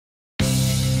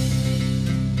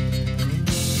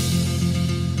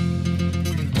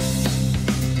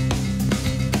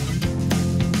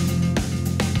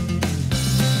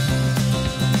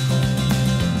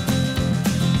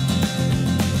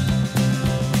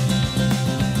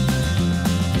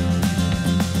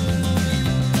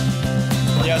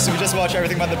So we just watched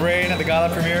Everything But the Brain at the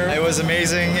Gala premiere. It was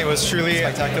amazing. It was truly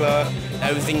spectacular.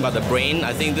 Everything But the Brain.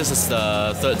 I think this is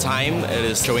the third time it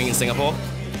is showing in Singapore.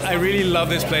 I really love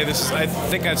this play. I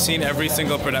think I've seen every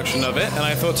single production of it, and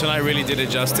I thought tonight really did it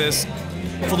justice.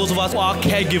 For those of us who are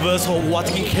caregivers or who are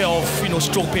taking care of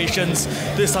stroke patients,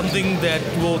 this is something that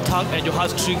will tug at your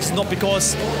heartstrings, not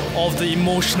because of the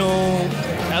emotional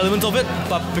element of it,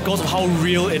 but because of how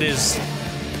real it is.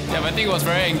 Yeah, I think it was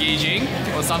very engaging.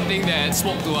 It was something that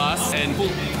spoke to us and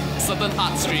pulled certain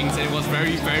heartstrings, and it was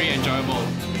very, very enjoyable.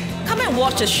 Come and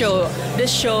watch the show.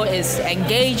 This show is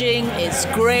engaging, it's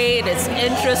great, it's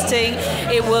interesting.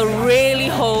 It will really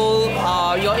hold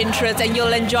your interest and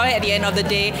you'll enjoy it at the end of the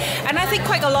day. And I think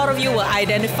quite a lot of you will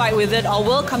identify with it or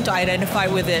will come to identify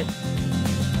with it.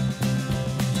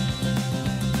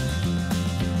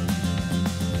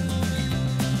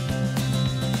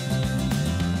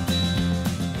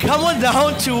 Come on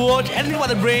down to watch Everything But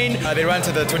the Brain. They run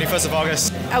to the 21st of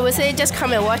August. I would say just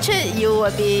come and watch it. You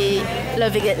will be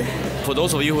loving it. For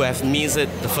those of you who have missed it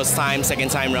the first time, second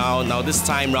time round, now this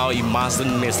time round you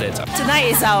mustn't miss it. Tonight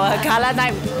is our gala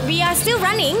night. We are still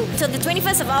running till the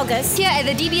 21st of August here at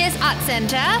the DBS Arts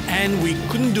Centre. And we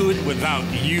couldn't do it without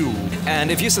you.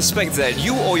 And if you suspect that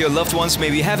you or your loved ones may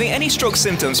be having any stroke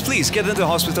symptoms, please get them to the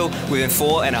hospital within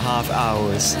 4.5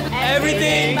 hours.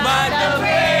 Everything But the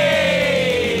Brain!